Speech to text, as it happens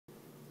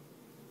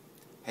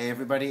Hey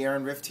everybody,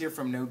 Aaron Rift here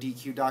from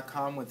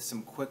NoDQ.com with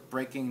some quick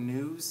breaking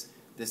news.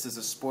 This is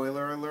a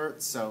spoiler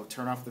alert, so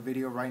turn off the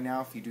video right now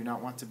if you do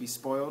not want to be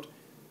spoiled.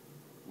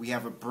 We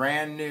have a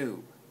brand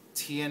new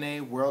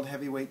TNA World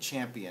Heavyweight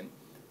Champion,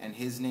 and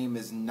his name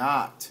is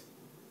not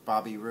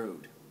Bobby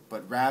Roode,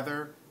 but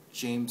rather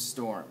James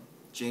Storm.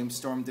 James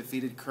Storm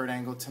defeated Kurt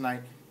Angle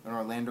tonight in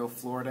Orlando,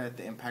 Florida at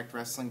the Impact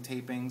Wrestling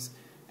tapings,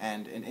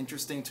 and an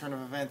interesting turn of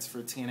events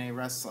for TNA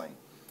Wrestling.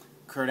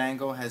 Kurt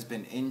Angle has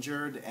been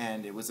injured,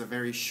 and it was a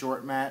very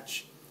short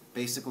match,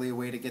 basically a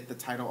way to get the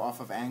title off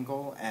of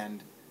Angle,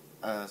 and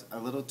a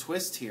little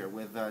twist here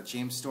with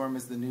James Storm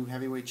as the new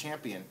heavyweight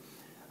champion.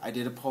 I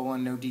did a poll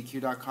on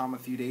NoDQ.com a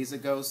few days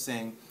ago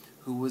saying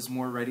who was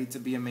more ready to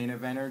be a main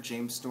eventer,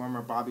 James Storm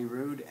or Bobby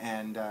Roode,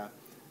 and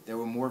there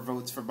were more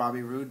votes for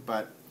Bobby Roode,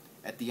 but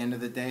at the end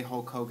of the day,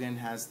 Hulk Hogan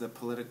has the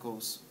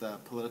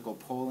political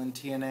poll in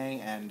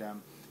TNA,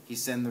 and he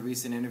said in the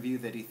recent interview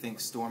that he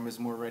thinks Storm is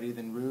more ready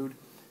than Roode.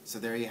 So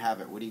there you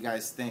have it. What do you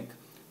guys think?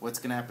 What's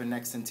going to happen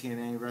next in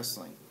TNA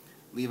Wrestling?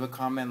 Leave a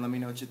comment, let me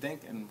know what you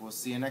think, and we'll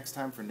see you next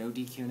time for No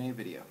DQ&A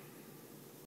video.